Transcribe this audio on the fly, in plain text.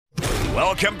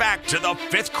Welcome back to the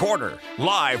fifth quarter,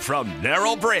 live from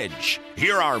Narrow Bridge.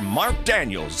 Here are Mark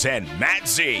Daniels and Matt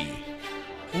Z.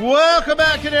 Welcome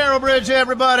back to Narrow Bridge,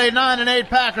 everybody. 9-8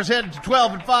 Packers headed to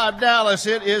 12-5 Dallas.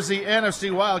 It is the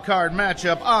NFC wildcard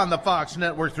matchup on the Fox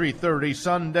Network, 3:30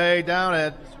 Sunday down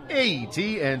at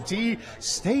AT&T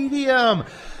Stadium.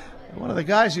 One of the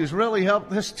guys who's really helped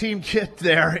this team get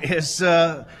there is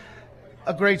a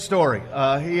great story.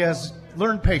 He has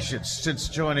learned patience since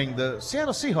joining the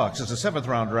Seattle Seahawks as a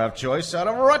seventh-round draft choice out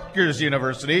of Rutgers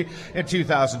University in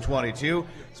 2022.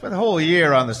 Spent the whole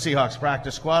year on the Seahawks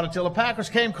practice squad until the Packers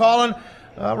came calling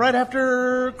right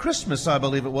after Christmas, I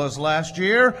believe it was, last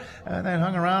year, and then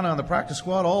hung around on the practice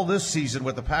squad all this season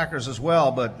with the Packers as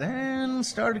well, but then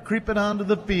started creeping onto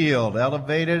the field,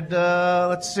 elevated,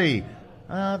 that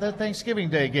Thanksgiving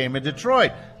Day game in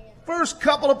Detroit. First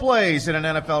couple of plays in an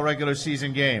NFL regular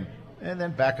season game. And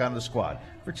then back on the squad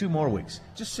for 2 more weeks.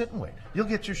 Just sit and wait. You'll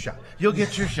get your shot.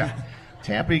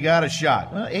 Tampa got a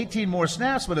shot. Well, 18 more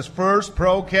snaps with his first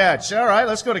pro catch. All right,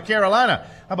 let's go to Carolina.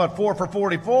 How about 4 for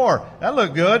 44? That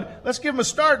looked good. Let's give him a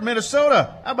start in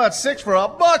Minnesota. How about 6 for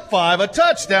 $105, a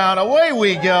touchdown? Away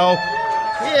we go.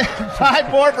 Yeah, 5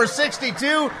 more for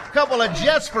 62. Couple of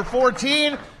Jets for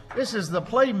 14. This is the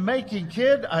playmaking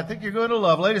kid I think you're going to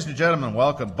love. Ladies and gentlemen,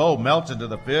 welcome Bo Melton to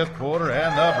the fifth quarter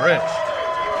and the bridge.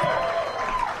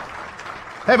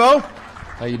 Hey, Bo.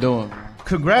 How you doing?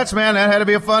 Congrats, man. That had to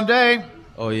be a fun day.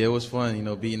 Oh, yeah, it was fun.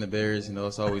 Beating the Bears,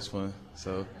 it's always fun.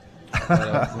 So,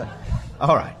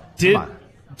 all right.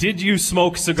 Did you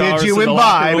smoke cigars? Did you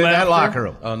imbibe in that locker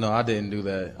room? Oh, no, I didn't do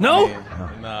that. No?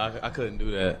 I couldn't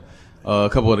do that. A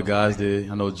couple of the guys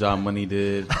did. I know John Money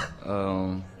did.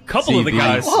 Couple of the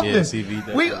guys. Yeah,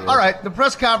 CV. All right, the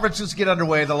press conferences get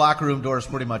underway. The locker room door is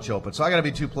pretty much open. So I got to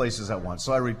be 2 places at once.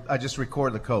 So I just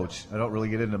record the coach. I don't really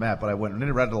get into Matt, but I went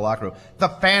and right to the locker room. The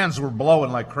fans were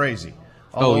blowing like crazy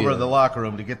all over the locker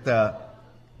room to get the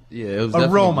it was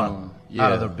aroma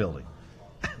out of the building.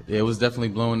 Yeah, it was definitely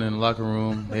blowing in the locker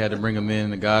room. They had to bring them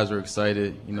in. The guys were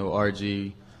excited.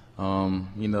 RG. I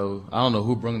don't know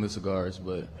who brought the cigars,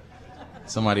 but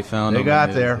somebody found them. They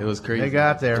got there. It was crazy. They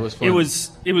got there. It was fun. It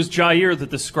was Jair that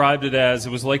described it as it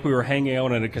was like we were hanging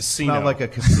out in a casino. Not like a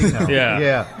casino.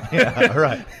 Yeah,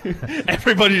 right.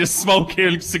 Everybody just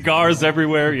smoking cigars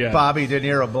everywhere. Yeah. Bobby De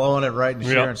Niro blowing it right in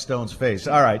Sharon Stone's face.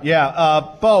 All right,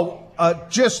 Bo,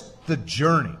 just the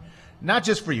journey, not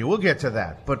just for you. We'll get to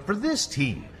that, but for this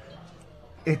team,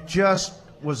 it just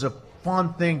was a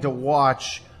fun thing to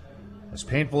watch. As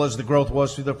painful as the growth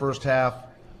was through the first half,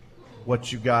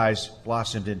 what you guys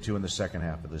blossomed into in the second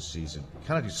half of this season.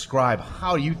 Kind of describe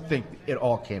how you think it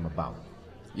all came about.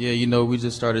 Yeah, we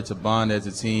just started to bond as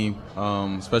a team,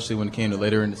 especially when it came to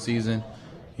later in the season.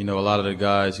 A lot of the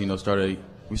guys, we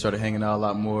started hanging out a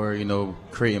lot more,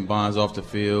 creating bonds off the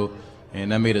field,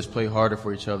 and that made us play harder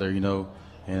for each other,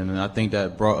 and I think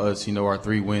that brought us, our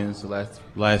 3 wins the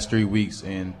last 3 weeks,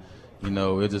 and,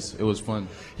 it was fun.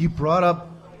 You brought up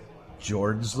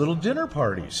Jordan's little dinner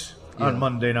parties on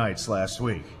Monday nights last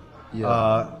week.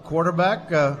 Yeah. Quarterback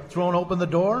throwing open the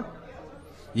door.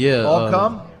 Yeah. All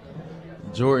come.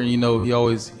 Jordan,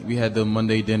 we had the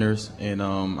Monday dinners, and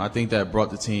I think that brought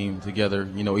the team together,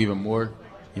 even more.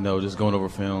 Just going over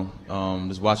film,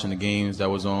 just watching the games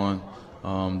that was on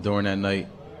during that night.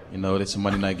 There's some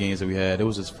Monday night games that we had. It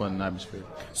was just fun atmosphere.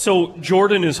 So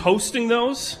Jordan is hosting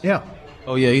those? Yeah.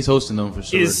 Oh, yeah, he's hosting them for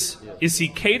sure. Is he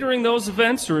catering those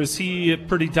events, or is he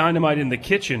pretty dynamite in the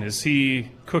kitchen? Is he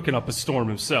cooking up a storm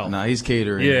himself? Nah, he's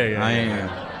catering.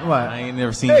 I ain't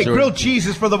never seen Hey, Jordan. grilled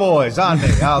cheeses for the boys. On me.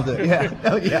 I'll do it. Yeah.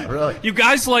 Oh, yeah, really. You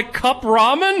guys like cup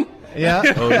ramen? Yeah.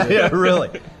 Oh, yeah,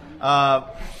 really.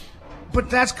 But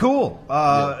that's cool.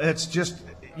 It's just,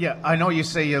 I know you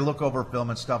say you look over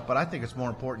film and stuff, but I think it's more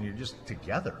important you're just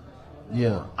together.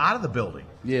 Yeah. Out of the building.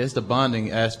 Yeah, it's the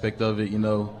bonding aspect of it,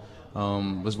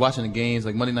 was watching the games,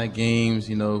 like Monday night games,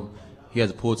 he has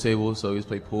a pool table, so he just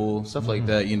play pool, stuff like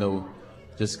that,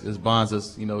 just bonds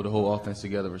us, the whole offense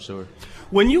together for sure.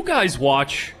 When you guys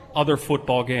watch other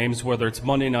football games, whether it's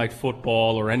Monday Night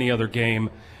Football or any other game,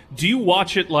 do you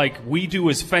watch it like we do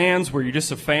as fans, where you're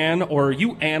just a fan, or are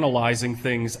you analyzing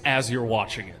things as you're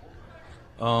watching it?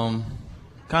 Kind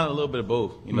of a little bit of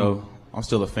both, I'm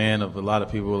still a fan of a lot of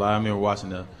people. I remember watching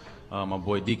my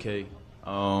boy DK.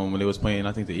 When they was playing,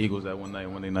 I think the Eagles that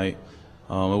Monday night.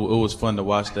 It was fun to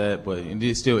watch that, but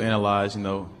they still analyze,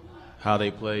 how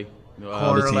they play.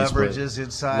 Corner leverages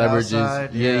inside,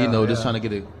 outside. Yeah, just trying to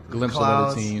get a glimpse of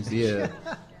other teams. Yeah.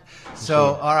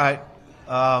 So, all right.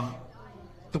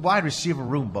 The wide receiver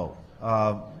room, Bo.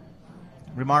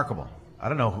 Remarkable. I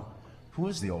don't know who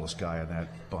is the oldest guy in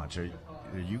that bunch. Are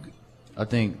you I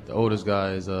think the oldest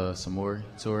guy is Samori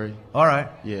Torre. All right.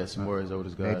 Yeah, Samori is the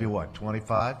oldest guy. Maybe what,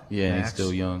 25? Yeah, and he's max?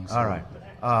 still young. So. All right.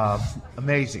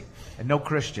 Amazing. And no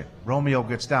Christian. Romeo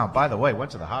gets down. By the way,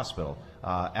 went to the hospital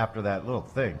after that little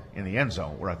thing in the end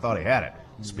zone where I thought he had it.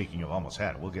 Speaking of almost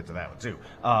had it, we'll get to that one too.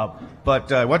 But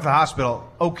went to the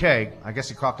hospital. Okay, I guess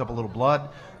he coughed up a little blood.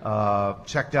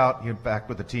 Checked out. He's back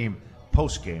with the team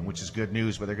post game, which is good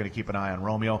news. But they're going to keep an eye on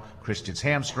Romeo. Christian's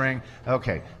hamstring.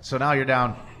 Okay, so now you're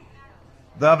down.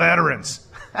 The veterans.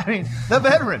 I mean, the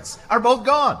veterans are both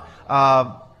gone.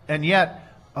 And yet,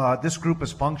 this group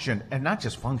has functioned, and not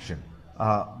just functioned,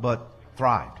 but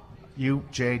thrived. You,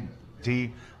 Jade,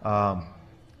 T,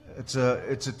 it's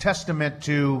a testament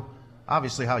to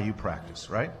obviously how you practice,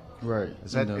 right? Right.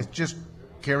 It just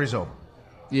carries over.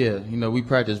 Yeah, we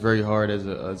practice very hard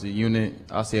as a unit.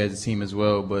 I'll say as a team as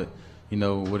well. But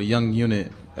with a young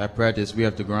unit at practice, we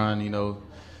have to grind.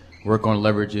 Work on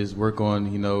leverages, work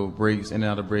on breaks, in and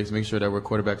out of breaks, make sure that we're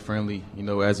quarterback friendly.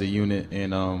 As a unit,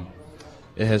 and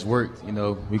it has worked.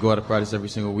 We go out of practice every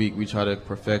single week. We try to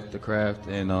perfect the craft,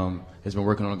 and it's been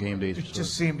working on game days. It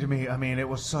just seemed to me, it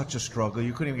was such a struggle.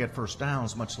 You couldn't even get first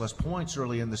downs, much less points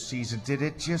early in the season. Did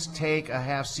it just take a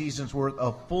half season's worth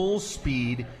of full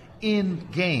speed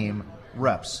in-game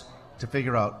reps to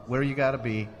figure out where you got to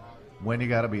be, when you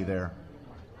got to be there,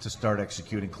 to start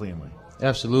executing cleanly?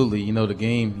 Absolutely. The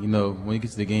game, when you get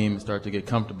to the game and start to get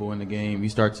comfortable in the game, you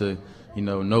start to,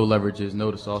 know leverages, know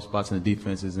the soft spots in the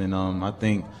defenses. And I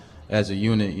think as a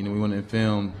unit, we went in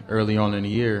film early on in the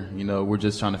year. We're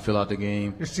just trying to fill out the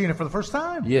game. You're seeing it for the first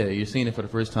time. Yeah, you're seeing it for the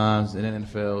first time in the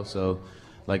NFL. So,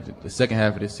 like, the second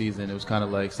half of this season, it was kind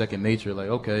of like second nature. Like,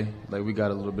 okay, like we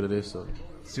got a little bit of this. So,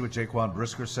 see what Jaquan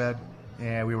Brisker said?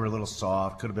 Yeah, we were a little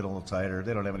soft. Could have been a little tighter.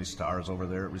 They don't have any stars over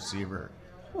there at receiver.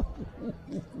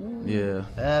 Yeah.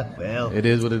 Well, it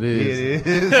is what it is. It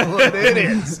is what it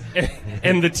is.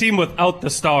 And the team without the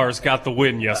stars got the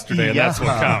win yesterday, and that's what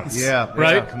counts. Yeah.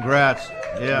 Right? Yeah, congrats.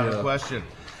 Yeah, no question.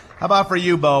 How about for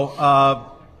you, Bo?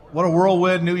 What a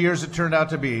whirlwind New Year's it turned out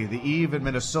to be. The eve in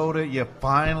Minnesota, you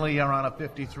finally are on a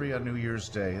 53 on New Year's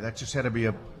Day. That just had to be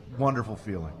a wonderful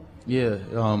feeling. Yeah,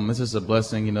 it's just a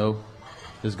blessing,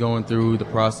 just going through the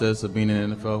process of being in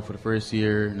the NFL for the first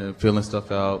year and then filling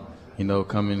stuff out.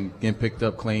 Coming, getting picked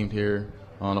up, claimed here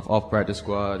on the off-practice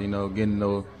squad, getting to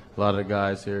know a lot of the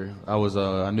guys here.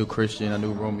 I knew Christian, I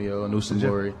knew Romeo, I knew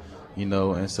Samori,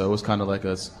 and so it was kind of like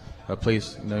a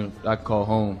place, I could call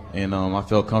home. And I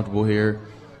felt comfortable here.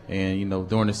 And,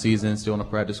 during the season, still on the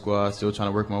practice squad, still trying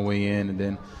to work my way in. And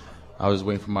then I was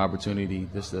waiting for my opportunity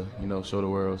just to, show the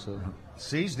world. So.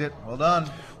 Seized it. Well done.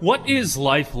 What is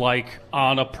life like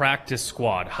on a practice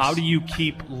squad? How do you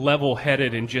keep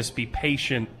level-headed and just be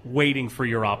patient waiting for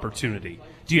your opportunity?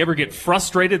 Do you ever get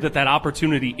frustrated that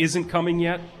opportunity isn't coming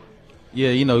yet? Yeah,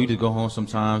 you just go home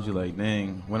sometimes. You're like,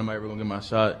 dang, when am I ever going to get my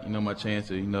shot, my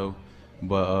chance,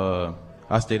 But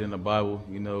I stayed in the Bible,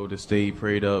 to stay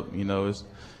prayed up.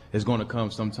 It's going to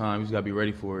come sometime. You just got to be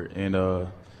ready for it. And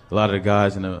a lot of the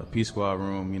guys in the P Squad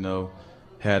room,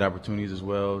 had opportunities as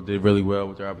well, did really well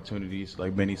with their opportunities,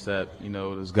 like Benny Sapp,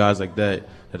 there's guys like that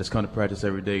just come to practice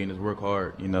every day and just work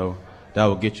hard, that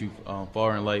will get you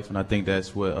far in life, and I think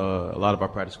that's what a lot of our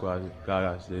practice squad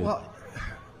guys did. Well,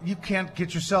 you can't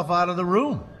get yourself out of the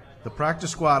room. The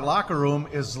practice squad locker room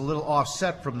is a little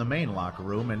offset from the main locker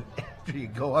room, and after you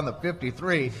go on the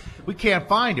 53, we can't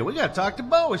find you. We got to talk to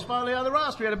Bo. He's finally on the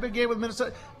roster. We had a big game with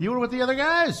Minnesota. You were with the other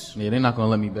guys. Yeah, they're not going to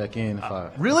let me back in if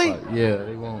I... Really? Yeah,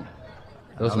 they won't.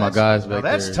 Those are my guys back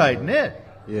there. That's tight-knit.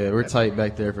 Yeah, we're tight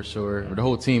back there for sure. The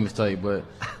whole team is tight, but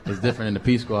it's different in the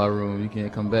P Squad room. You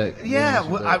can't come back. Yeah,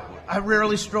 well, I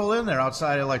rarely stroll in there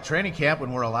outside of like training camp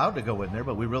when we're allowed to go in there,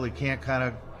 but we really can't kind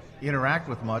of interact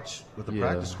with much with the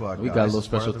practice squad guys. We got little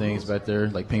special things back there,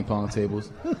 like ping pong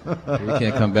tables. We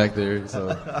can't come back there, so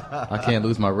I can't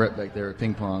lose my rep back there at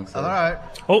ping pong. So. All right.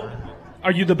 Oh,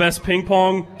 are you the best ping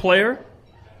pong player?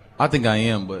 I think I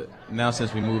am, but now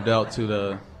since we moved out to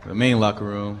the main locker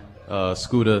room,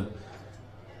 Scooter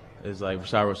is like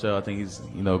Rashad Rochelle. I think he's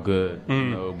good,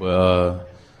 but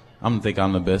I don't think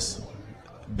I'm the best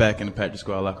back in the practice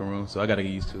squad locker room, so I got to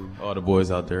get used to all the boys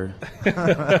out there.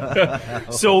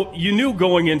 So you knew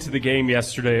going into the game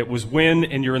yesterday it was win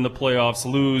and you're in the playoffs,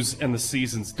 lose and the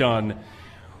season's done.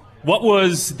 What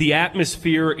was the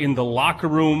atmosphere in the locker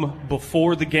room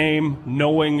before the game,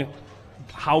 knowing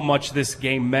how much this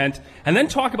game meant? And then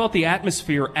talk about the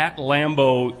atmosphere at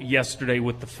Lambeau yesterday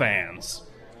with the fans.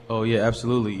 Oh, yeah,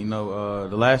 absolutely. The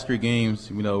last three games,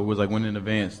 was like winning in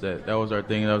advance. That was our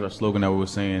thing. That was our slogan that we were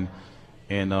saying.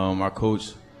 And our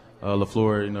coach,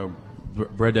 LaFleur,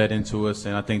 bred that into us.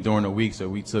 And I think during the weeks that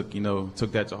we took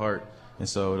that to heart. And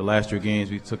so the last 3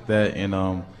 games we took that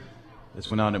and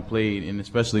just went out and played, and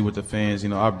especially with the fans,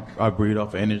 I breed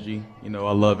off of energy. I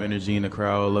love energy in the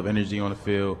crowd, I love energy on the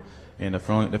field, and our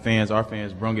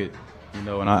fans brung it, and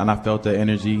I felt that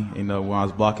energy, when I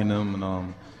was blocking them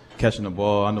and catching the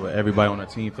ball. I know everybody on our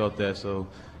team felt that, so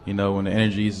when the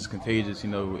energy is contagious,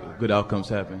 good outcomes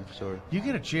happen for sure. You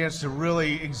get a chance to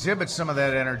really exhibit some of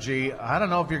that energy. I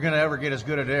don't know if you're going to ever get as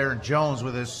good at Aaron Jones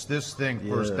with this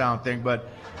first down thing, but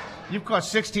you've caught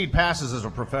 16 passes as a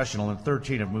professional and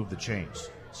 13 have moved the chains.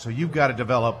 So you've got to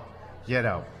develop,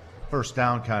 first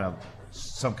down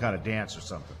some kind of dance or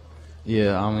something.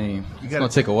 Yeah, I mean, it's going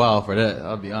to take a while for that,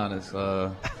 I'll be honest.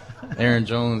 Aaron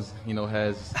Jones,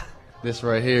 has this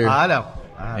right here. I know.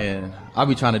 And I'll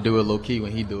be trying to do it low-key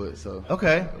when he do it. So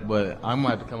okay. But I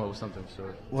might have to come up with something for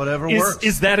sure. Whatever works.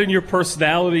 Is that in your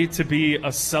personality to be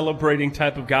a celebrating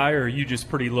type of guy, or are you just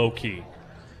pretty low-key?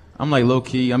 I'm like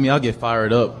low-key. I mean, I'll get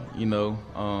fired up,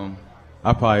 I'll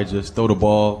probably just throw the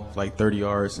ball like 30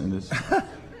 yards and just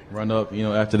run up,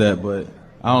 after that. But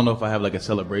I don't know if I have like a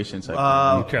celebration type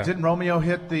thing. Okay. Didn't Romeo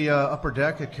hit the upper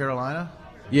deck at Carolina?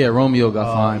 Yeah, Romeo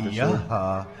got fined for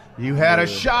sure. You had a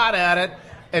shot at it.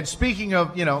 And speaking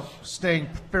of, staying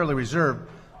fairly reserved,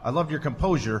 I loved your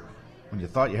composure when you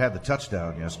thought you had the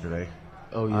touchdown yesterday.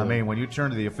 Oh, yeah. I mean, when you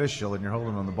turn to the official and you're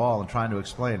holding on the ball and trying to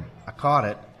explain, I caught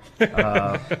it.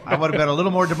 I would have been a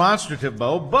little more demonstrative,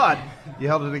 Bo, but you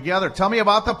held it together. Tell me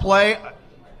about the play.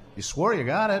 You swore you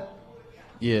got it.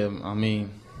 Yeah, I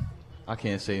mean, I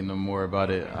can't say no more about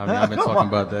it. I mean, I've been talking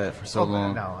about that for so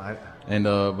long.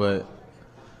 No, but...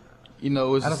 I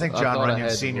don't think John Runyon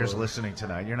Sr.'s listening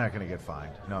tonight. You're not going to get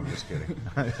fined. No, I'm just kidding.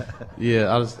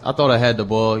 Yeah, I thought I had the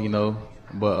ball,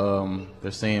 but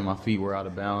they're saying my feet were out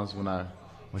of bounds when I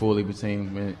fully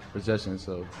became possession.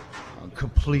 So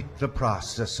complete the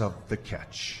process of the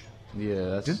catch.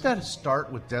 Yeah. Didn't that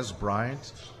start with Des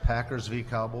Bryant, Packers v.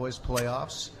 Cowboys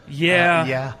playoffs? Yeah.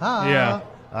 Yeah.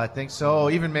 I think so.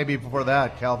 Even maybe before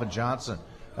that, Calvin Johnson.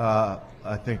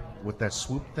 I think with that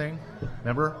swoop thing,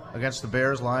 remember, against the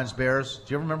Bears, Lions-Bears.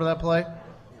 Do you ever remember that play?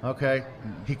 Okay.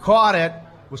 He caught it,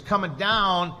 was coming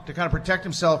down to kind of protect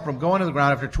himself from going to the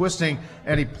ground after twisting,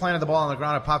 and he planted the ball on the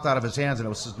ground. It popped out of his hands, and it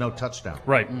was no touchdown.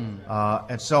 Right.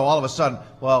 And so all of a sudden,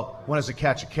 when is a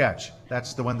catch a catch?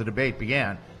 That's when the debate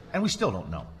began, and we still don't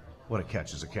know what a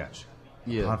catch is a catch.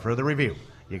 Yeah. On further review,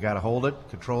 you got to hold it,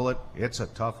 control it. It's a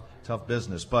tough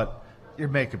business, but you're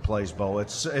making plays, Bo.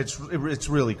 It's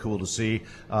really cool to see.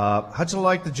 How'd you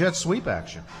like the jet sweep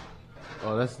action?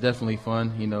 Oh, that's definitely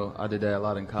fun. I did that a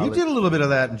lot in college. You did a little bit of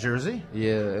that in Jersey.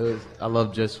 Yeah, I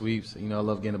love jet sweeps. I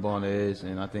love getting the ball on the edge,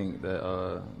 and I think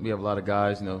that we have a lot of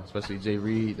guys, especially Jay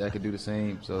Reed, that could do the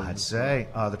same. So I'd say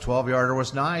the 12-yarder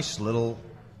was nice. Little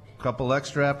couple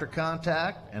extra after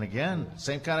contact, and again,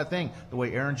 same kind of thing. The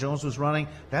way Aaron Jones was running,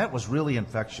 that was really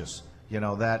infectious.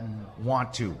 That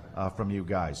want to from you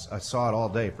guys. I saw it all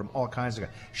day from all kinds of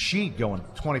guys. Sheed going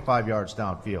 25 yards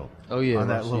downfield. Oh, yeah. On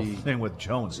that little thing with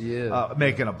Jones. Yeah.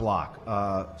 Making a block.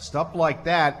 Stuff like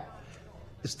that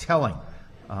is telling.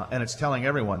 And it's telling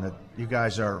everyone that you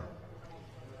guys are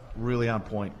really on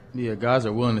point. Yeah, guys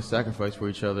are willing to sacrifice for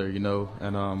each other,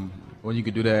 And when you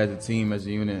can do that as a team, as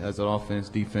a unit, as an offense,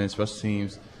 defense, special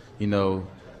teams,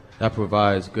 that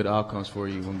provides good outcomes for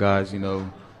you when guys,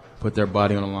 put their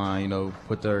body on the line,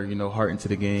 put their, heart into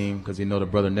the game because they know the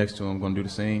brother next to them going to do the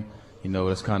same.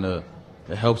 That's kind of –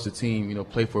 it helps the team,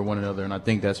 play for one another. And I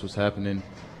think that's what's happening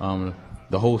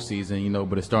the whole season,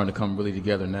 but it's starting to come really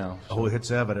together now. So. Oh,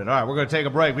 it's evident. All right, we're going to take a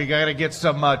break. We got to get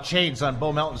some chains on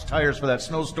Bo Melton's tires for that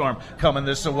snowstorm coming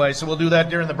this way, so we'll do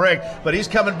that during the break. But he's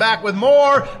coming back with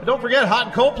more. Don't forget, Hot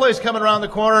and Cold Play's coming around the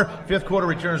corner. Fifth quarter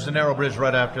returns to Narrow Bridge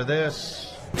right after this.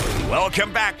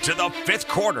 Welcome back to the fifth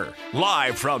quarter,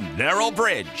 live from Narrow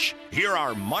Bridge. Here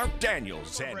are Mark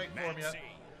Daniels and Matt C.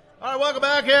 All right, welcome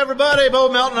back, everybody. Bo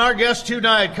Melton, our guest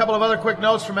tonight. A couple of other quick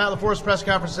notes from Matt LaFour's press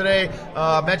conference today.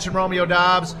 Mentioned Romeo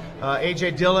Doubs.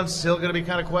 A.J. Dillon's still going to be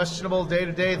kind of questionable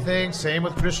day-to-day thing. Same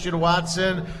with Christian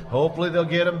Watson. Hopefully they'll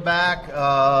get him back.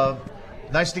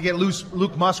 Nice to get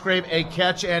Luke Musgrave a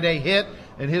catch and a hit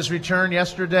in his return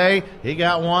yesterday. He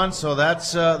got one, so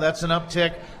that's an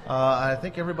uptick. I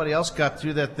think everybody else got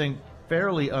through that thing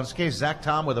fairly unscathed. Zach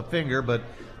Tom with a finger, but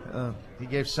he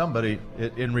gave somebody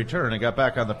it in return and got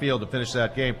back on the field to finish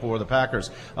that game for the Packers.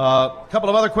 A couple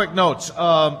of other quick notes.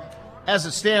 As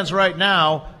it stands right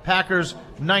now, Packers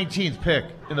 19th pick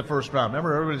in the first round.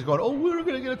 Remember, everybody's going, oh, we're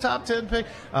going to get a top 10 pick.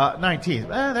 19th.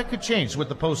 That could change with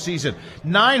the postseason.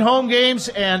 9 home games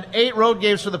and 8 road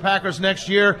games for the Packers next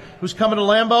year. Who's coming to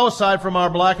Lambeau, aside from our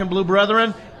black and blue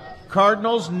brethren?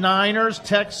 Cardinals, Niners,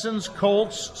 Texans,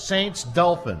 Colts, Saints,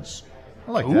 Dolphins.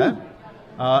 I like that.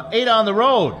 8 on the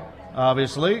road,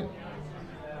 obviously.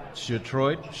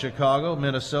 Detroit, Chicago,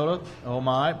 Minnesota, oh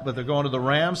my. But they're going to the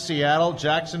Rams, Seattle,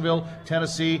 Jacksonville,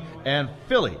 Tennessee, and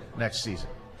Philly next season.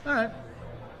 All right.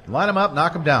 Line them up,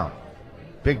 knock them down.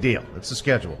 Big deal. It's the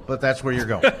schedule, but that's where you're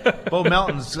going. Bo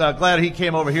Melton's glad he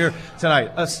came over here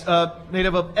tonight.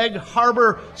 Native of Egg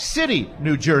Harbor City,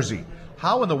 New Jersey.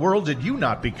 How in the world did you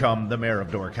not become the mayor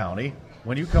of Door County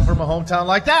when you come from a hometown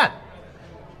like that?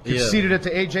 Conceded it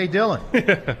to A.J. Dillon.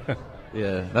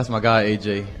 Yeah, that's my guy,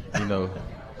 A.J.,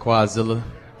 Quadzilla.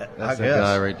 That's that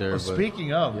guy right there. Well,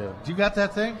 speaking of, do you got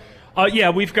that thing?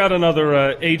 Yeah, we've got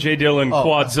another A.J. Dillon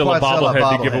Quadzilla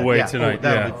bobblehead to give away tonight.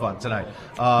 That'll be fun tonight.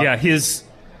 His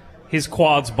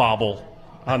quads bobble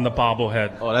on the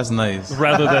bobblehead. Oh, that's nice.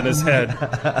 Rather than his head.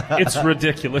 It's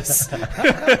ridiculous.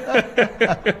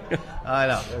 I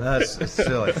know. That's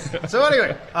silly. So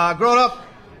anyway, growing up,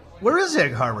 where is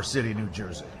Egg Harbor City, New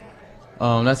Jersey?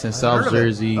 That's in South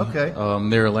Jersey. Okay.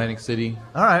 Near Atlantic City.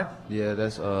 All right. Yeah,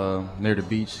 that's near the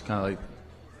beach, kind of like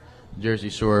Jersey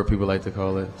Shore, people like to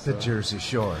call it. The Jersey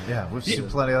Shore. Yeah, we've seen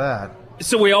plenty of that.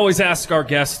 So we always ask our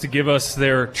guests to give us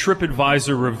their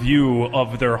TripAdvisor review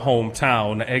of their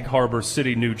hometown, Egg Harbor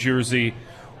City, New Jersey.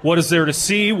 What is there to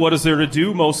see? What is there to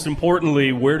do? Most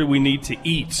importantly, where do we need to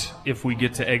eat if we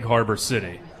get to Egg Harbor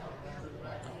City?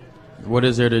 What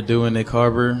is there to do in Egg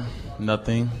Harbor?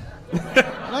 Nothing.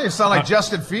 Now you sound like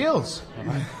Justin Fields.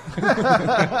 It's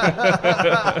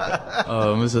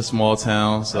a small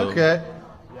town, so okay.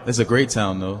 It's a great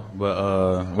town though.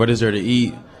 But what is there to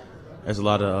eat? There's a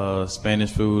lot of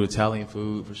Spanish food, Italian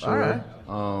food for sure.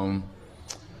 All right.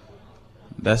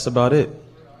 That's about it.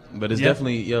 But it's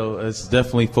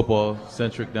definitely football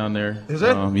centric down there. Is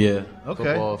it? Yeah. Okay.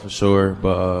 Football for sure,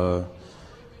 but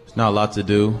it's not a lot to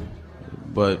do,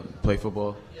 but play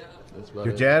football. That's about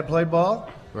Your it. dad played ball?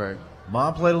 Right.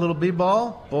 Mom played a little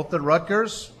b-ball, both at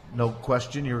Rutgers. No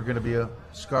question you were going to be a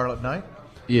Scarlet Knight.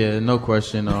 Yeah, no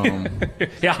question.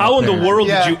 Yeah, how in the world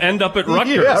did you end up at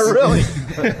Rutgers? Yeah, really.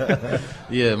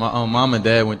 Yeah, my mom and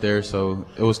dad went there, so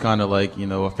it was kind of like,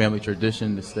 a family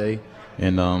tradition to stay.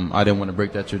 And I didn't want to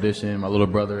break that tradition. My little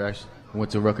brother actually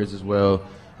went to Rutgers as well.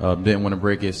 Didn't want to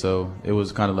break it, so it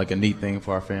was kind of like a neat thing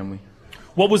for our family.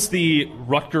 What was the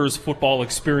Rutgers football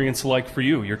experience like for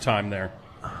you, your time there?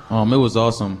 It was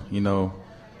awesome.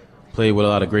 Played with a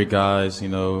lot of great guys.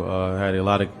 Had a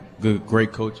lot of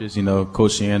great coaches.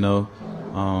 Coach Shiano.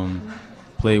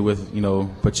 Played with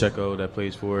Pacheco that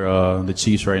plays for the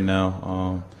Chiefs right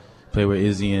now. Played with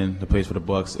Izzy that plays for the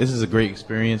Bucks. This is a great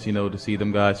experience. To see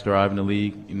them guys thrive in the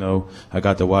league. I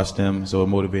got to watch them, so it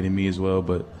motivated me as well.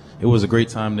 But it was a great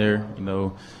time there. We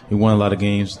won a lot of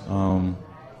games, and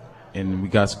we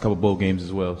got a couple bowl games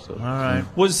as well. So all right.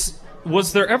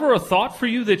 Was there ever a thought for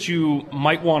you that you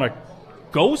might want to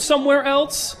go somewhere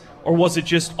else? Or was it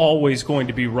just always going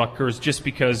to be Rutgers just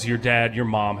because your dad, your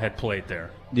mom had played there?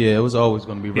 Yeah, it was always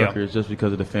going to be Rutgers just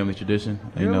because of the family tradition.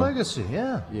 Your legacy,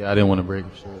 yeah. Yeah, I didn't want to break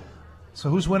it. Sure. So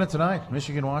who's winning tonight?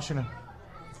 Michigan, Washington?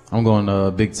 I'm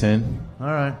going Big Ten. All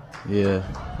right. Yeah.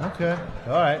 Okay.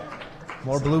 All right.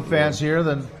 More Blue fans here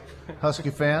than Husky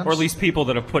fans? Or at least people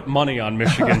that have put money on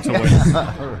Michigan to win.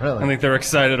 Really? I think they're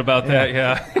excited about that,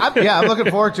 yeah. I'm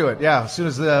looking forward to it. Yeah, as soon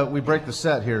as we break the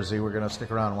set here, Z, we're going to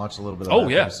stick around and watch a little bit of that. Oh,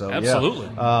 yeah, so, absolutely.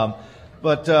 Yeah.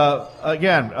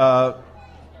 Again,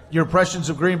 your impressions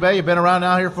of Green Bay, you've been around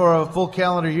now here for a full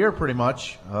calendar year pretty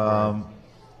much. Got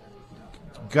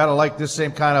to like this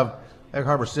same kind of Egg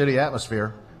Harbor City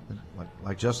atmosphere.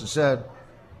 Like Justin said,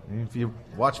 if you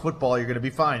watch football, you're going to be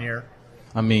fine here.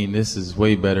 I mean, this is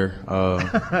way better.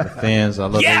 The fans, I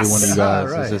love every one of you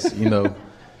guys. Right. It's just,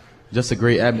 just a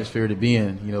great atmosphere to be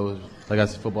in. Like I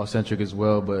said, football centric as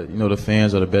well. But the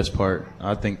fans are the best part.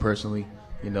 I think personally,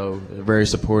 they're very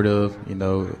supportive.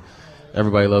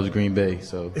 Everybody loves Green Bay.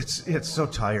 So it's so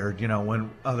tired,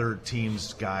 when other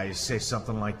teams guys say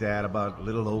something like that about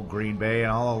little old Green Bay,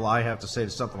 and all I have to say to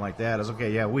something like that is,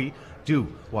 okay, yeah, we do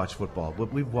watch football,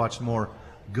 but we've watched more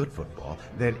good football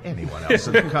than anyone else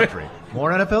in the country.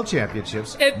 More NFL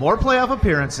championships, more playoff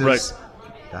appearances. Right.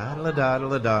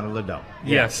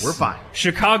 Yes. We're fine.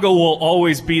 Chicago will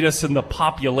always beat us in the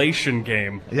population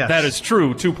game. Yes. That is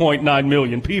true, 2.9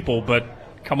 million people, but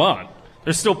come on.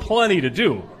 There's still plenty to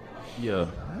do. yeah.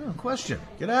 No question.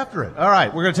 Get after it. All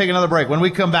right, we're going to take another break. When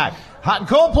we come back, hot and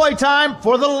cold play time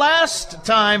for the last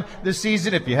time this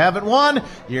season. If you haven't won,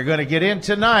 you're going to get in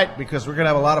tonight because we're going to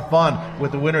have a lot of fun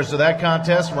with the winners of that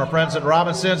contest from our friends at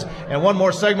Robinson's. And one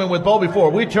more segment with Bo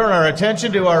before we turn our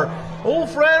attention to our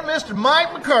old friend, Mr.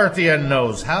 Mike McCarthy, and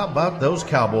knows. How about those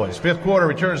Cowboys? Fifth quarter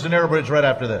returns to Narrow Bridge right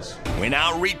after this. We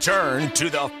now return to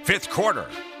the fifth quarter,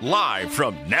 live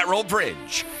from Narrow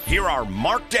Bridge. Here are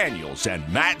Mark Daniels and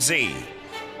Matt Z.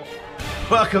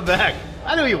 Welcome back.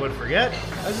 I knew you wouldn't forget.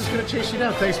 I was just going to chase you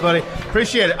down. Thanks, buddy.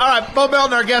 Appreciate it. All right, Bo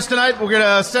Melton, our guest tonight. We're going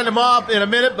to send him off in a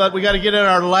minute, but we got to get in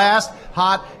our last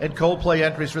hot and cold play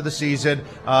entries for the season.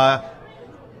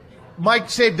 Mike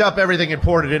saved up everything and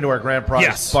poured it into our grand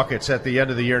prize buckets at the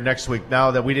end of the year next week.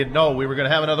 Now that we didn't know we were going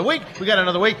to have another week, we got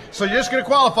another week. So you're just going to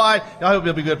qualify. I hope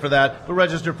you'll be good for that. But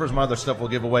register for some other stuff we'll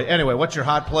give away. Anyway, what's your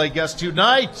hot play guess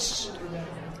tonight?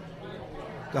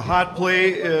 The hot play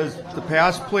is the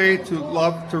pass play to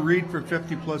Love to Reed for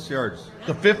 50-plus yards.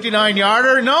 The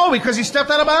 59-yarder? No, because he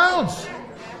stepped out of bounds.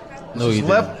 No, you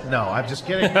didn't. No, I'm just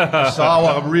kidding. I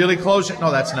saw a really close.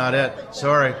 No, that's not it.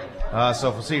 Sorry.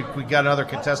 So we'll see if we got another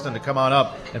contestant to come on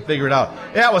up and figure it out.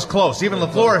 Yeah, it was close. Even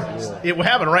LaFleur, it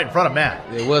happened right in front of Matt.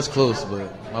 It was close,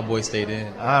 but my boy stayed in.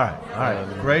 All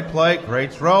right. Great play,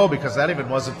 great throw, because that even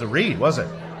wasn't the read, was it?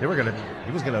 He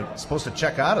was supposed to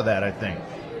check out of that, I think.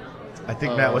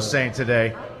 Matt was saying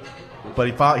today, but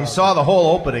he saw the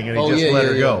whole opening and he just let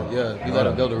her go. Yeah, he let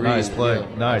him go to read. Nice play.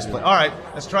 Nice play. All right,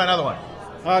 let's try another one.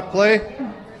 Hot play,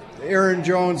 Aaron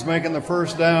Jones making the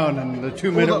first down and the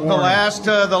 2-minute warning. The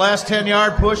last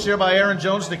 10-yard push there by Aaron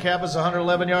Jones to cap his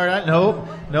 111-yard.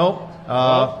 Nope.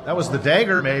 That was the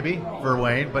dagger maybe for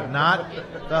Wayne, but not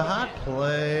the hot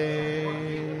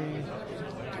play.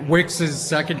 Wicks'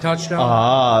 second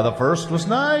touchdown. The first was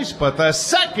nice, but the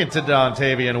second to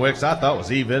Dontavian Wicks I thought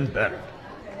was even better.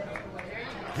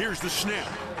 Here's the snap.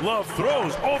 Love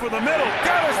throws over the middle.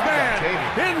 Got his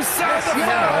man inside the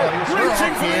 5,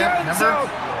 reaching for the end zone.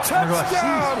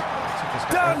 Touchdown.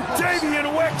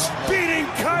 Dontavian Wicks beating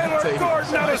Kyler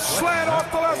Gordon on a slant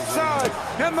off the left side,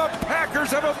 and the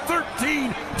Packers have a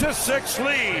 13-6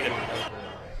 lead.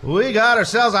 We got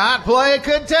ourselves a hot play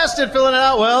contestant filling it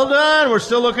out. Well done. We're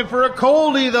still looking for a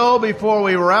coldie, though, before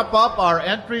we wrap up our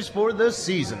entries for this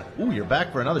season. Ooh, you're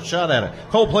back for another shot at it.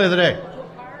 Cold play of the day.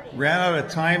 Ran out of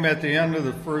time at the end of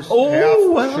the first half.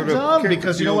 Oh, well done,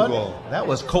 because you know what? That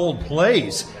was cold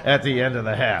plays at the end of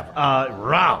the half.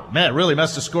 Wow, man, it really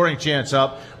messed the scoring chance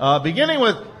up. Beginning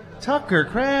with Tucker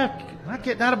Kraft not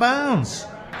getting out of bounds.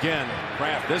 Again,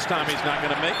 Kraft, this time he's not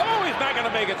going to make he's not going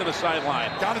to make it to the sideline.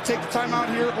 Got to take the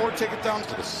timeout here or take it down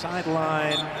To the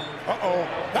sideline.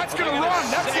 That's going to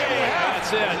run. That's the end of the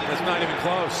half. That's it. That's not even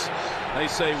close. They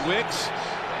say Wicks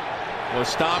was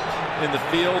stopped in the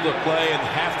field of play, and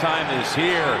halftime is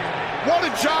here. What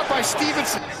a job by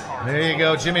Stevenson. There you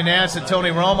go. Jimmy Nance and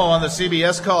Tony Romo on the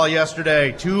CBS call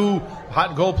yesterday. 2 hot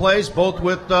and goal plays, both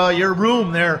with your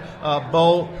room there,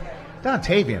 Bo.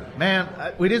 Dontavian, man,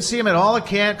 we didn't see him at all at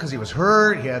camp because he was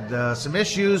hurt. He had some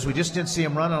issues. We just didn't see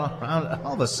him running around.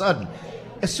 All of a sudden,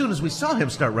 as soon as we saw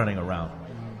him start running around,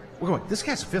 we're going, this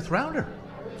guy's a 5th rounder.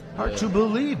 Hard to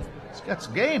believe. He's got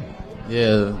some game.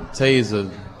 Yeah, Tay's a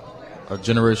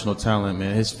generational talent,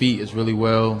 man. His feet is really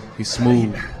well. He's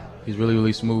smooth. He's really,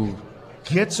 really smooth.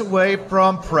 Gets away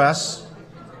from press,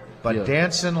 but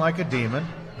dancing like a demon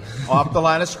off the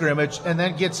line of scrimmage, and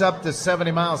then gets up to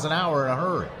 70 miles an hour in a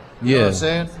hurry. You know what I'm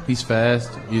saying? He's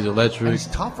fast. He's electric. And he's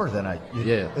tougher than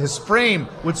his frame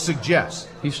would suggest.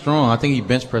 He's strong. I think he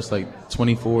bench pressed like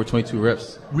 24, 22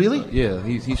 reps. Really? Yeah,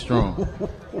 he's strong.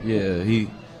 He's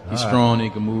strong and he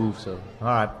can move. So. All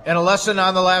right. And a lesson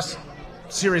on the last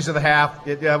series of the half.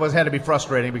 It had to be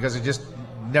frustrating because it just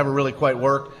never really quite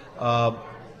worked.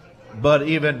 But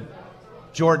even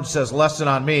Jordan says, lesson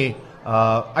on me,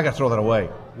 I got to throw that away.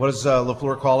 What does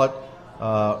LaFleur call it?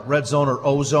 Red zone or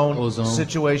ozone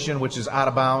situation, which is out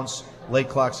of bounds, late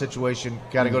clock situation,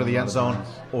 got to go to the end zone,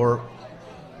 or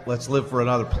let's live for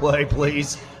another play,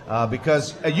 please.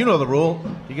 Because you know the rule.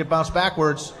 You get bounced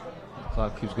backwards.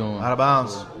 Clock keeps going. Out of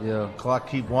bounds. Clock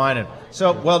keep whining.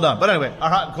 So, well done. But anyway, our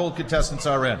hot and cold contestants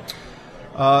are in.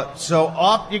 So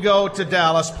off you go to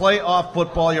Dallas, play off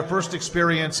football, your first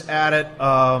experience at it.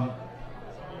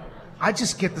 I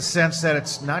just get the sense that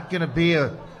it's not going to be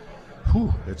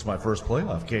it's my first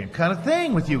playoff game kind of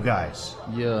thing with you guys.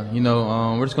 Yeah,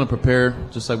 we're just going to prepare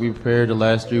just like we prepared the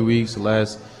last 3 weeks, the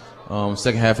last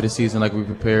second half of the season like we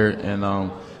prepared, and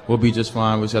we'll be just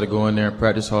fine. We just got to go in there and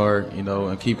practice hard,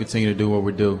 and continue to do what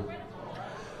we do.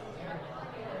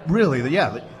 Really,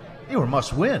 you were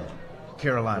must win.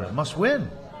 Carolina, must win.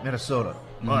 Minnesota,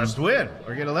 must win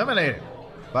or get eliminated.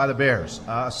 by the Bears.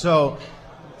 So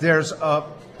there's a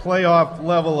playoff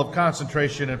level of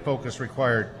concentration and focus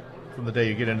required from the day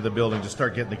you get into the building to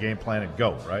start getting the game plan and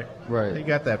go, right? Right. You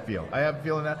got that feel. I have a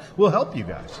feeling that will help you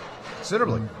guys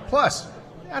considerably. Plus,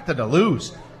 nothing to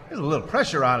lose. There's a little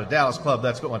pressure on a Dallas club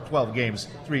that's going 12 games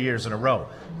 3 years in a row.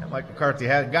 And Mike McCarthy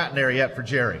hasn't gotten there yet for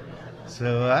Jerry.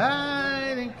 So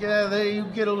I think you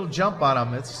get a little jump on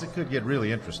them. It could get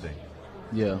really interesting.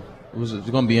 Yeah, it's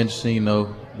going to be interesting. You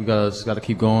know, we got to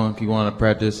keep going to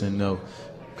practice, and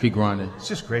keep grinding. It's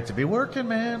just great to be working,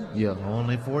 man. Yeah.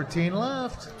 Only 14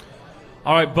 left.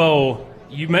 All right, Bo,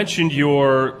 you mentioned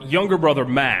your younger brother,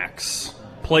 Max,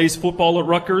 plays football at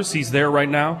Rutgers. He's there right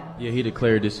now? Yeah, he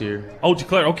declared this year. Oh,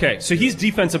 declared. Okay, so he's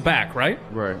defensive back, right?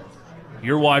 Right.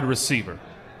 You're wide receiver.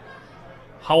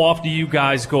 How often do you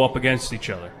guys go up against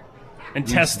each other and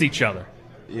test each other?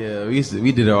 Yeah,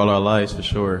 we did it all our lives for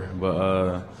sure.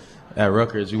 But at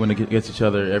Rutgers, we went against each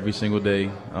other every single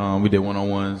day. We did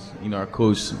one-on-ones. You know, our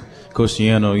coach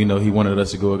Ciano, he wanted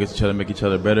us to go against each other, make each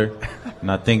other better.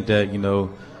 And I think that,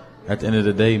 at the end of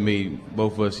the day, made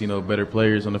both of us, better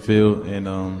players on the field.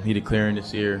 And he declaring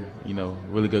this year,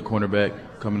 really good cornerback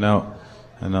coming out.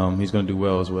 And he's going to do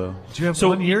well as well. Did you have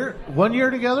 1 year? 1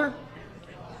 year together?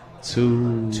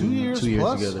 2 years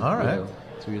plus? together. All right.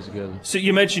 Yeah, 2 years together. So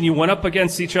you mentioned you went up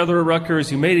against each other at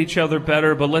Rutgers. You made each other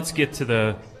better, but let's get to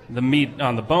the meat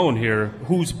on the bone here.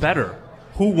 Who's better?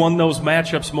 Who won those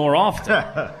matchups more often?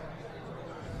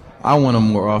 I won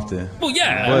them more often. Well,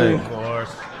 yeah. Of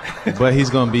course. But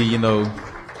he's going to be,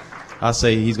 I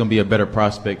say he's going to be a better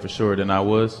prospect for sure than I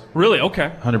was. Really?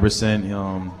 Okay.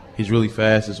 100%. He's really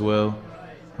fast as well.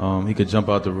 He could jump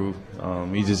out the roof.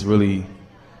 He's just really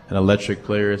an electric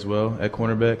player as well at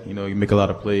cornerback. He make a lot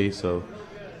of plays, so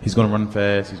he's going to run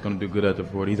fast. He's going to do good at the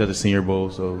 40. He's at the Senior Bowl,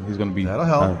 so he's going to be. That'll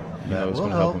help. It's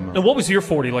going to help him out. Now, what was your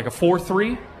 40? Like a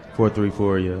 4.3?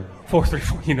 4.34, yeah.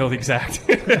 4.34. You know the exact.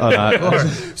 No.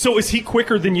 So is he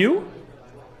quicker than you?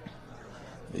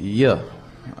 Yeah.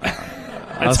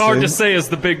 It's hard to say as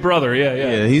the big brother. Yeah.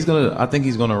 Yeah, I think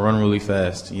he's gonna run really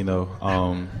fast.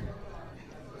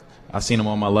 I've seen him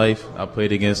all my life. I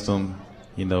played against him.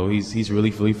 He's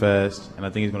really, really fast, and I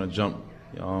think he's gonna jump,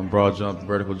 broad jump,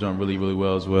 vertical jump, really, really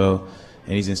well as well.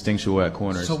 And he's instinctual at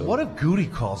corner. So what if Goody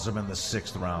calls him in the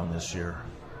 6th round this year,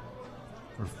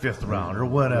 or 5th round, or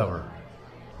whatever?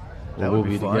 We'll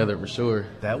be together for sure.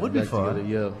 That would be fun. Together,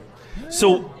 yeah.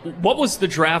 So what was the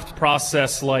draft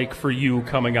process like for you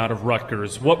coming out of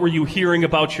Rutgers? What were you hearing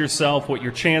about yourself, what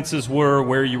your chances were,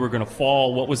 where you were going to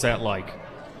fall? What was that like?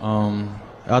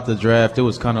 Out the draft, it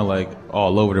was kind of like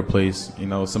all over the place.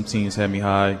 Some teams had me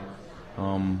high.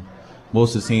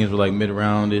 Most of the teams were like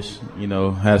mid-roundish,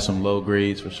 had some low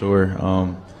grades for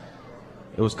sure.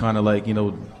 It was kind of like,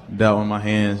 doubt on my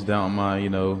hands, doubt on my,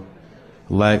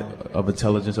 lack of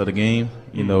intelligence of the game,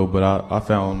 but I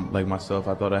found like myself,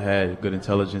 I thought I had good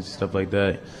intelligence and stuff like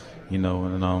that,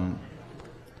 and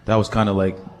that was kind of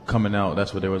like coming out.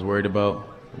 That's what they was worried about.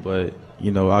 But,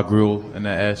 I grew in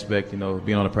that aspect, being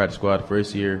on the practice squad the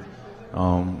first year,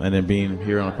 and then being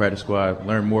here on the practice squad,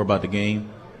 learned more about the game,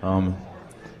 and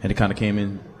it kind of came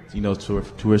in, to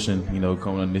tuition,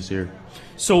 coming on this year.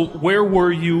 So where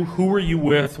were you, who were you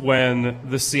with when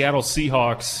the Seattle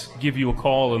Seahawks give you a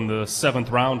call in the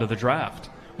 7th round of the draft?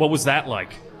 What was that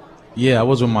like? Yeah, I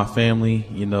was with my family,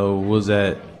 was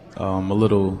at a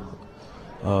little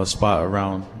spot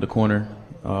around the corner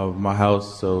of my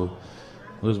house. So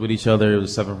we was with each other. It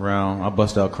was the 7th round. I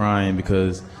busted out crying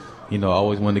because, I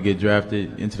always wanted to get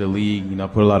drafted into the league. I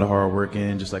put a lot of hard work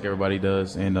in, just like everybody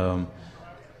does. And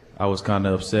I was kind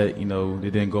of upset, it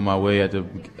didn't go my way at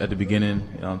the beginning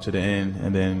to the end,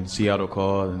 and then Seattle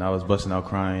called, and I was busting out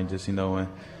crying, just and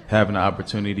having the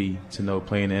opportunity to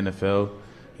play in the NFL,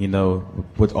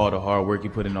 with all the hard work you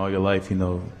put in all your life,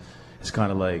 it's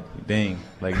kind of like, dang,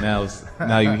 like now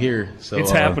you're here, so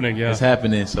it's happening, yeah, it's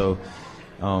happening, so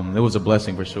it was a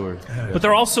blessing for sure. But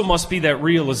there also must be that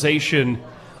realization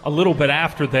a little bit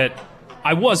after that.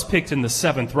 I was picked in the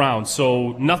 7th round,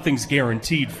 so nothing's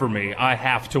guaranteed for me. I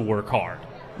have to work hard.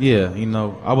 Yeah,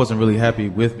 I wasn't really happy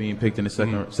with being picked in the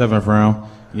 7th round.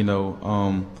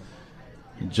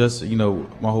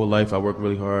 My whole life I worked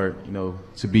really hard,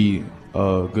 to be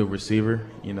a good receiver.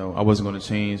 I wasn't going to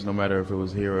change no matter if it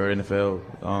was here or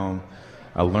NFL.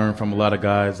 I learned from a lot of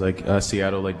guys like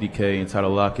Seattle, like DK and Tyler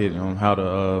Lockett, how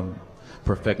to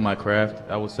perfect my craft,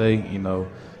 I would say,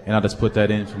 and I just put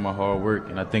that in for my hard work,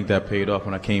 and I think that paid off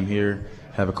when I came here.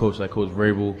 Have a coach like Coach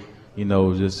Vrabel,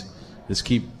 just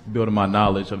keep building my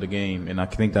knowledge of the game, and I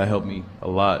think that helped me a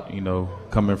lot.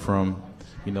 Coming from,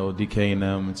 DK and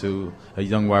them to a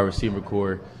young wide receiver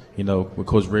core, you know, with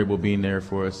Coach Vrabel being there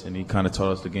for us, and he kind of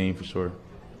taught us the game for sure.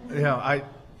 Yeah,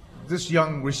 this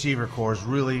young receiver core is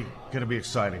really going to be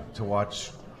exciting to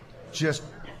watch. Just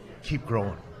keep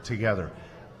growing together.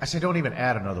 I say don't even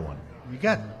add another one. You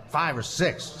got 5 or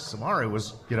 6. Samari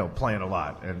was, playing a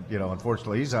lot, and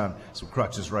unfortunately he's on some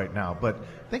crutches right now. But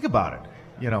think about it.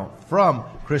 From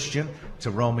Christian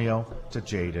to Romeo to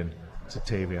Jaden to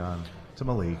Tavion to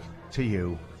Malik to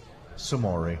you,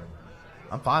 Samori.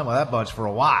 I'm fine with that bunch for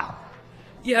a while.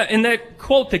 Yeah, and that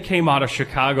quote that came out of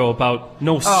Chicago about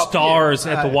no stars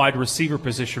at the wide receiver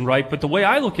position, right? But the way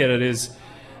I look at it is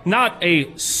not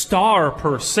a star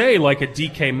per se like a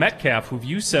DK Metcalf, who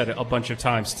you said a bunch of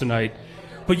times tonight,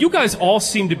 but you guys all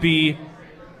seem to be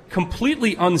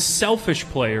completely unselfish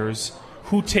players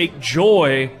who take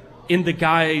joy in the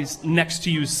guys next to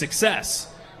you's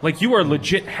success. Like, you are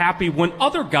legit happy when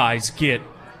other guys get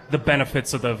the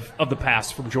benefits of the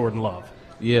pass from Jordan Love.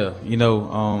 Yeah,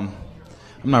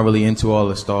 I'm not really into all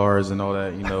the stars and all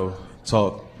that,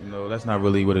 talk. That's not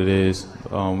really what it is.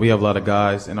 We have a lot of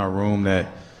guys in our room that,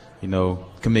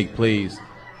 can make plays.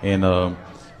 And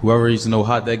whoever is,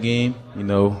 hot that game,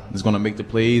 is going to make the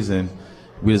plays. And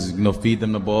we just, feed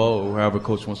them the ball, or however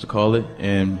coach wants to call it.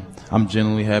 And I'm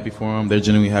genuinely happy for them. They're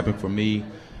genuinely happy for me.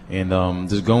 And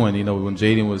just going, when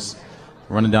Jaden was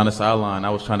running down the sideline,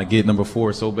 I was trying to get number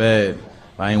 4 so bad.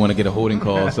 I didn't want to get a holding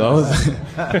call, so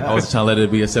I was trying to let it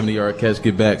be a 70-yard catch,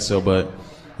 get back. So, but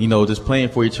just playing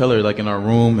for each other, like in our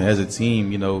room as a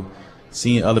team,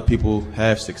 seeing other people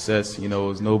have success,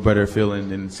 is no better feeling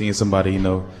than seeing somebody,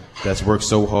 that's worked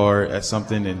so hard at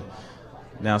something and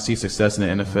now see success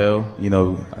in the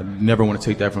NFL. I never want to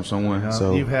take that from someone.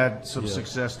 So you've had some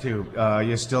success too.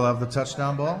 You still have the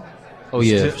touchdown ball? Oh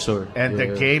yeah, for sure. And the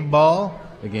game ball.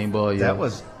 The game ball, yeah.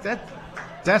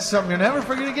 That's something you're never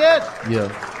going to get. Yeah.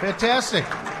 Fantastic.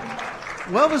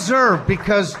 Well deserved,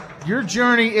 because your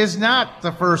journey is not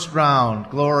the first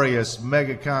round, glorious,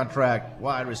 mega contract,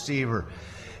 wide receiver.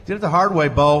 Did it the hard way,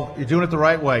 Bo. You're doing it the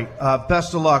right way.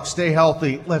 Best of luck. Stay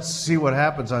healthy. Let's see what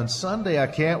happens on Sunday. I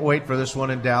can't wait for this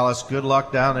one in Dallas. Good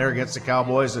luck down there against the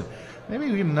Cowboys. And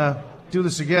maybe we can do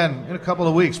this again in a couple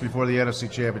of weeks before the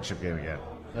NFC Championship game again.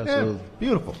 Absolutely. Yeah,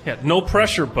 beautiful. Yeah, no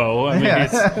pressure, Bo. I mean,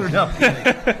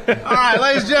 All right,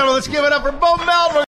 ladies and gentlemen, let's give it up for Bo Melton.